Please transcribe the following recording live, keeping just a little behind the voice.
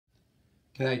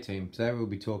G'day team, today we'll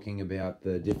be talking about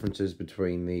the differences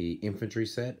between the infantry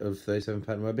set of 37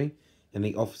 pattern webbing and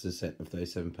the officer set of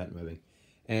 37 pattern webbing.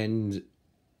 And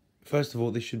first of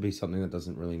all, this should be something that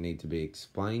doesn't really need to be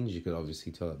explained. You could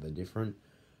obviously tell that they're different,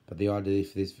 but the idea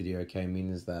for this video came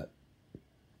in is that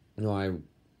I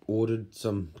ordered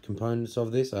some components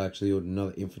of this. I actually ordered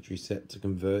another infantry set to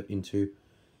convert into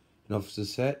an officer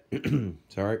set.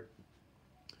 Sorry.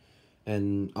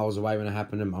 And I was away when it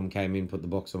happened, and Mum came in, put the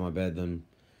box on my bed, then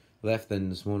left. Then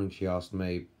this morning she asked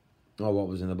me, what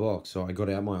was in the box? So I got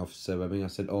out my officer webbing. I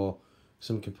said,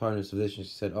 some components of this. And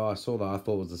she said, I saw that. I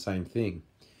thought it was the same thing.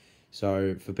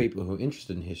 So for people who are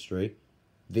interested in history,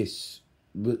 this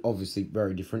was obviously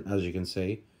very different, as you can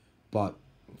see. But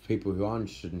for people who aren't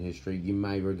interested in history, you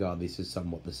may regard this as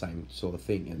somewhat the same sort of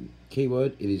thing. And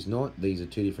keyword, it is not. These are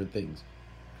two different things.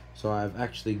 So I've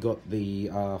actually got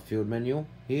the field manual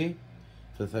here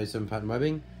for the 37 pattern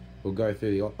webbing. We'll go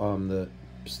through the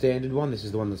standard one. This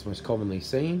is the one that's most commonly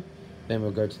seen. Then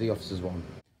we'll go to the officer's one.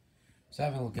 So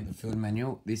having a look at the field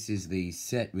manual, this is the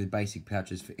set with basic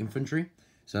pouches for infantry.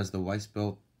 So that's the waist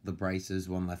belt, the braces,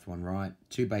 one left, one right,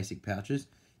 two basic pouches.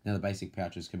 Now the basic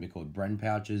pouches can be called Bren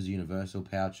pouches, universal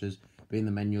pouches, but in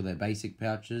the manual they're basic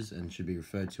pouches and should be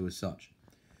referred to as such.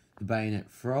 The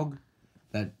bayonet frog,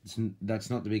 that's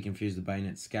not to be confused with the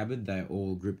bayonet scabbard. They're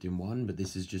all grouped in one, but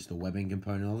this is just the webbing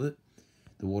component of it.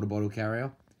 The water bottle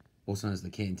carrier, also known as the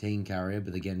canteen carrier,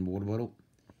 but again water bottle,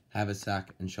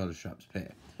 haversack and shoulder straps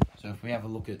pair. So if we have a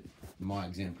look at my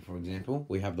example, for example,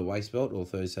 we have the waist belt or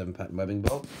 37 pattern webbing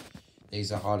belt.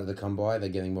 These are harder to come by. They're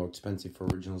getting more expensive for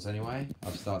originals anyway.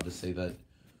 I've started to see that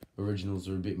originals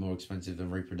are a bit more expensive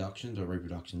than reproductions, or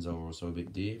reproductions are also a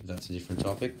bit dear. That's a different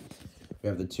topic. We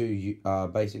have the two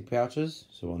basic pouches,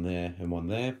 so one there and one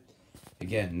there.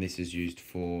 Again, this is used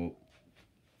for,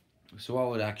 so what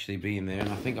would actually be in there, and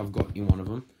I think I've got in one of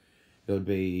them, there would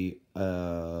be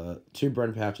two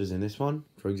Bren pouches in this one,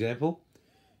 for example.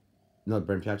 Not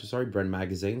Bren pouches, sorry, Bren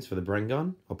magazines for the Bren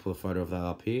gun. I'll put a photo of that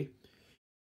up here.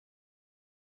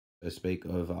 To speak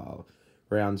of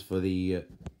rounds for the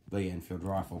Enfield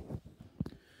rifle.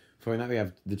 Following that, we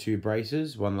have the two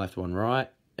braces, one left, one right,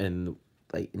 and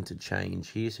they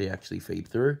interchange here, so you actually feed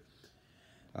through.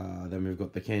 Then we've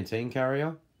got the canteen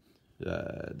carrier.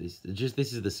 This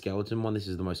is the skeleton one. This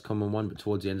is the most common one, but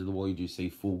towards the end of the wall you do see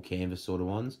full canvas sort of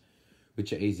ones,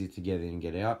 which are easier to get in and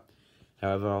get out.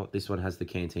 However, this one has the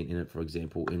canteen in it, for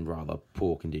example, in rather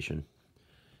poor condition.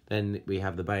 Then we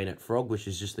have the bayonet frog, which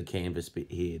is just the canvas bit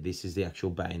here. This is the actual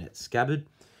bayonet scabbard.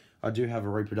 I do have a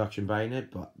reproduction bayonet,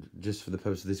 but just for the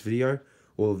purpose of this video,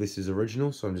 all of this is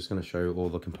original, so I'm just going to show you all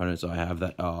the components I have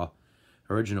that are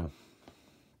original.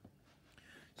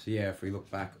 So yeah, if we look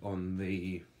back on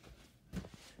the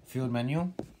field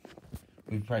manual,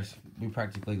 we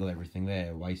practically got everything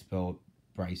there. Waist belt,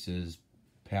 braces,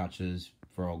 pouches,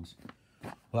 frogs,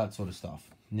 all that sort of stuff.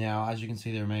 Now, as you can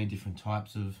see, there are many different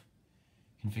types of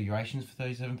configurations for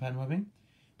 37 pattern webbing,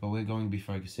 but we're going to be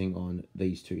focusing on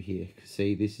these two here.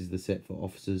 See, this is the set for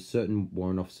officers, certain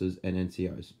warrant officers and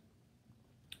NCOs.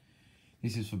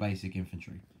 This is for basic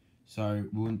infantry. So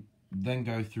we'll then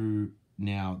go through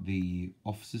now the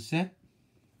officer set,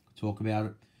 talk about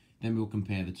it, then we'll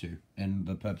compare the two and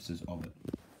the purposes of it.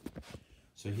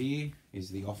 So here is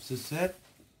the officer set.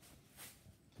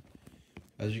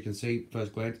 As you can see,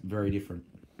 first glance, very different.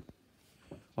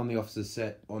 On the officer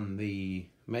set, on the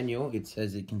manual, it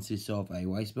says it consists of a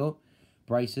waist belt,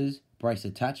 braces, brace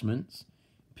attachments,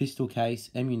 pistol case,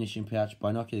 ammunition pouch,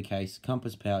 binocular case,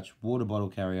 compass pouch, water bottle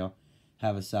carrier,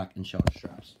 haversack and shoulder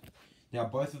straps. Now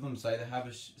both of them say they have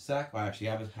a sack. I actually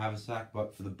have a haversack,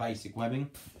 but for the basic webbing,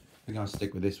 we're going to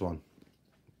stick with this one.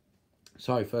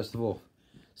 So first of all,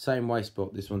 same waist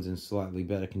belt. This one's in slightly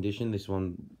better condition. This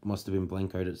one must have been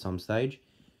blancoed at some stage.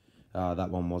 That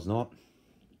one was not.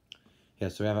 Yeah,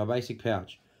 so we have our basic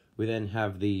pouch. We then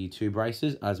have the two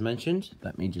braces, as mentioned.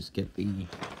 Let me just get the...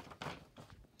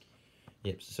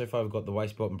 Yep, so far we've got the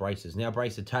waist belt and braces. Now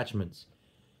brace attachments.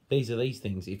 These are these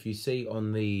things. If you see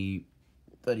on the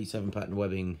 37 pattern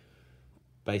webbing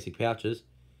basic pouches,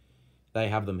 they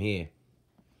have them here.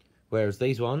 Whereas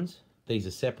these ones, these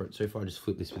are separate. So if I just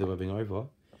flip this with the webbing over,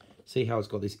 see how it's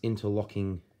got this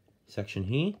interlocking section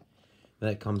here? Then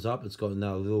it comes up, it's got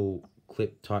another little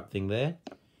clip type thing there.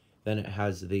 Then it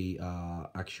has the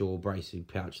actual bracing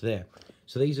pouch there.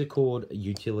 So these are called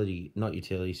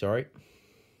sorry.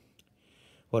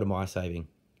 What am I saving?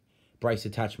 Brace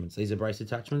attachments. These are brace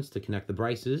attachments to connect the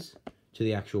braces to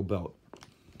the actual belt.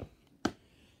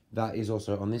 That is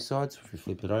also on this side, so if you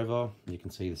flip it over, you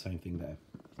can see the same thing there.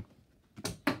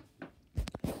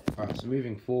 Alright, so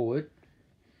moving forward,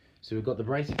 so we've got the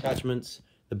brace attachments,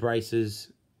 the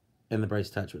braces, and the brace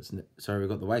attachments. So we've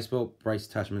got the waist belt, brace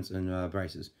attachments, and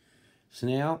braces. So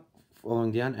now,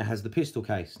 following down, it has the pistol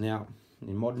case. Now,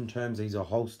 in modern terms, these are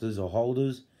holsters or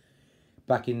holders.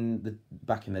 Back in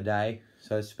the day,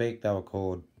 so to speak, they were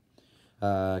called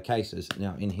cases.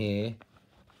 Now, in here,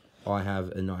 I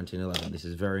have a 1911. This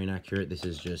is very inaccurate. This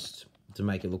is just to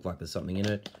make it look like there's something in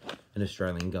it. And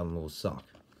Australian gun laws suck.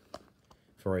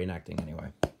 For reenacting, anyway.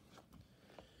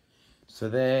 So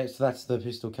that's the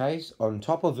pistol case. On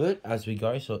top of it, as we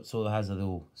go, so it sort of has a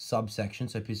little subsection.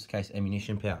 So pistol case,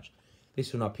 ammunition pouch.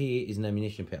 This one up here is an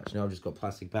ammunition pouch. Now I've just got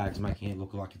plastic bags making it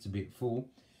look like it's a bit full.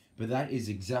 But that is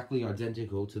exactly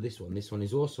identical to this one. This one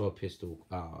is also a pistol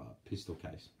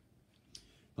case.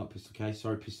 Not pistol case,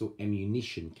 sorry, pistol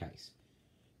ammunition case.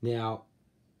 Now,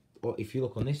 if you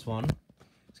look on this one,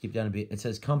 skip down a bit, it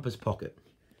says compass pocket.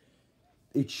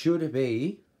 It should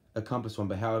be a compass one,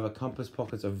 but however, compass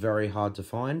pockets are very hard to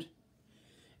find.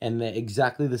 And they're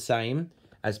exactly the same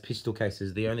as pistol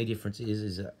cases. The only difference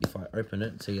is that if I open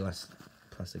it, see last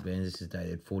plastic bands, this is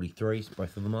dated 43, so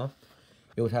both of them are.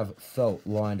 It would have felt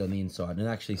lined on the inside. And it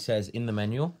actually says in the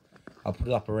manual, I'll put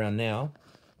it up around now,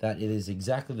 that it is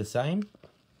exactly the same.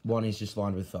 One is just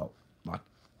lined with felt. Like,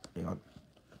 you know,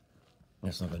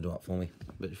 that's not going to do it for me.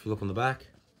 But if you look on the back,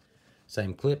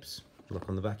 same clips. Look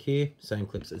on the back here, same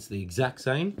clips. It's the exact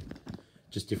same,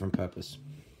 just different purpose.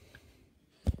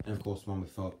 And of course, one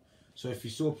with felt. So if you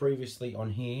saw previously on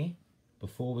here,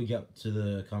 before we get to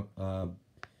the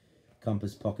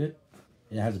compass pocket,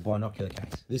 it has a binocular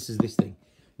case. This is this thing.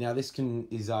 Now this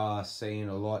is seen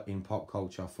a lot in pop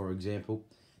culture. For example,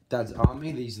 Dad's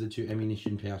Army. These are the two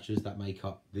ammunition pouches that make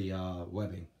up the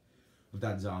webbing of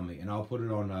Dad's Army. And I'll put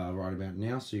it on right about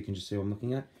now so you can just see what I'm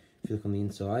looking at. If you look on the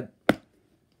inside,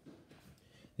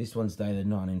 this one's dated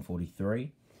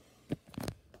 1943.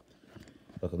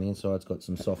 Look on the inside, it's got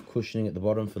some soft cushioning at the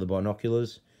bottom for the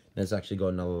binoculars. And it's actually got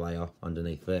another layer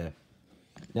underneath there.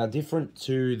 Now, different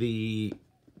to the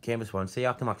canvas one, see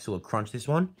I can like sort of crunch this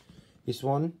one? This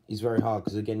one is very hard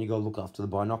because again, you got to look after the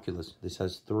binoculars. This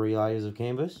has 3 layers of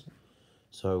canvas.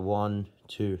 So 1,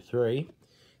 2, 3.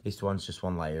 This one's just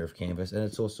 1 layer of canvas. And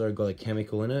it's also got a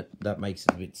chemical in it that makes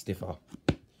it a bit stiffer.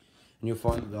 And you'll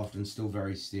find that they're often still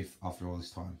very stiff after all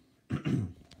this time.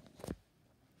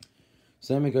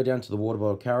 So then we go down to the water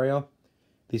bottle carrier.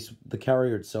 The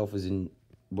carrier itself is in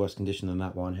worse condition than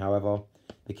that one. However,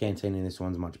 the canteen in this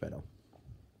one's much better.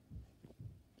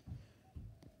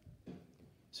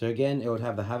 So again, it would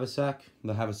have the haversack.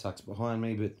 The haversack's behind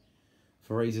me, but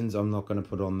for reasons I'm not going to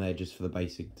put on there just for the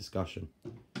basic discussion.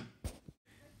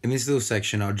 In this little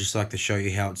section, I'd just like to show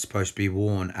you how it's supposed to be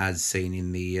worn as seen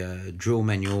in the drill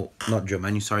manual, not drill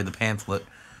manual, sorry, the pamphlet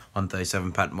on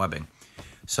 37 pattern webbing.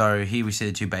 So here we see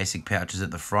the 2 basic pouches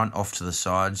at the front, off to the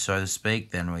side, so to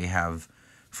speak. Then we have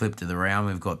flipped it around.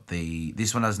 We've got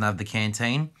this one doesn't have the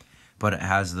canteen, but it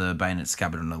has the bayonet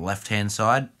scabbard on the left-hand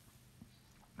side.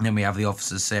 And then we have the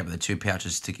officer's set with the 2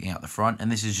 pouches sticking out the front,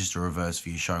 and this is just a reverse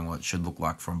view showing what it should look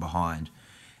like from behind.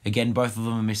 Again, both of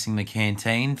them are missing the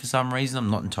canteen for some reason.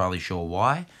 I'm not entirely sure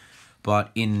why.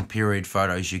 But in period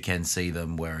photos, you can see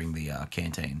them wearing the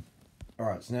canteen.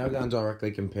 Alright, so now we're going to directly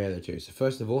compare the two. So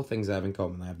first of all, things they have in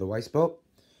common. They have the waist belt,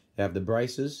 they have the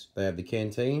braces, they have the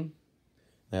canteen,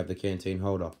 they have the canteen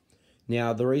holder.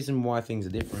 Now, the reason why things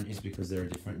are different is because there are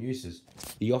different uses.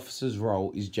 The officer's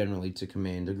role is generally to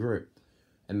command a group.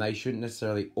 And they shouldn't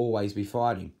necessarily always be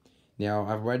fighting. Now,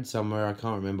 I've read somewhere, I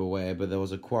can't remember where, but there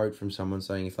was a quote from someone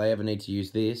saying if they ever need to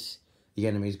use this, the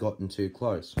enemy's gotten too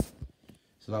close.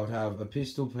 So they would have a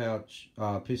pistol pouch,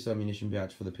 pistol ammunition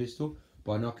pouch for the pistol,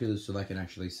 binoculars so they can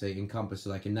actually see, and compass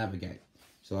so they can navigate.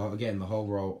 So again, the whole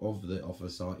role of the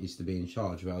officer is to be in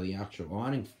charge, while the actual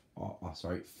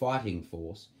fighting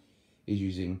force is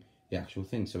using the actual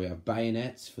thing. So we have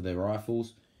bayonets for their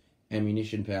rifles,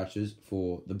 ammunition pouches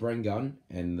for the Bren gun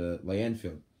and the Lee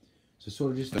Enfield. So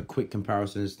sort of just a quick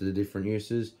comparison as to the different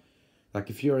uses. Like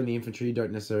if you're in the infantry, you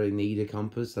don't necessarily need a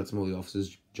compass. That's more the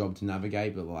officer's job to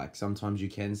navigate. But like sometimes you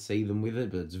can see them with it,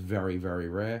 but it's very, very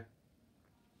rare.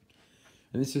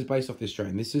 And this is based off this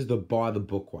strain. This is the by the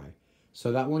book way.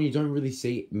 So that one, you don't really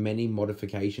see many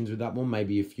modifications with that one.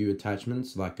 Maybe a few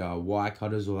attachments like wire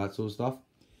cutters or that sort of stuff.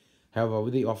 However,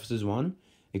 with the officer's one,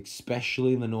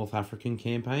 especially in the North African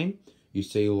campaign, you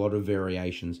see a lot of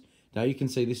variations. Now you can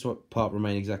see this part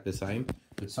remain exactly the same,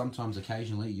 but sometimes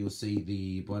occasionally you'll see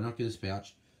the binoculars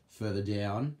pouch further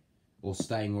down or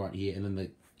staying right here, and then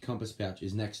the compass pouch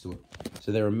is next to it.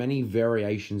 So there are many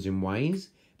variations in ways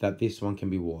that this one can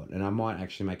be worn, and I might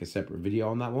actually make a separate video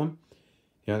on that one.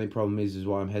 The only problem is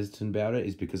why I'm hesitant about it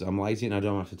is because I'm lazy and I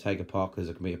don't have to take apart because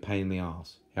it can be a pain in the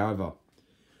ass. However,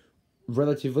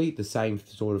 relatively the same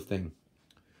sort of thing.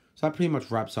 So that pretty much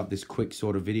wraps up this quick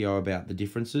sort of video about the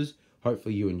differences.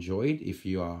 Hopefully you enjoyed. If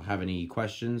you have any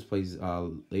questions, please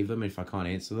leave them. If I can't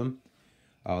answer them,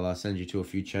 I'll send you to a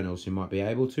few channels who might be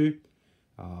able to.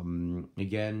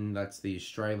 Again, that's the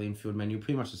Australian field menu,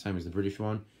 pretty much the same as the British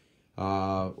one.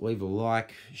 Leave a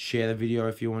like, share the video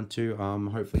if you want to.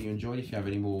 Hopefully you enjoyed. If you have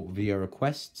any more video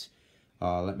requests,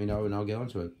 let me know and I'll get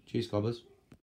onto it. Cheers, Cobblers.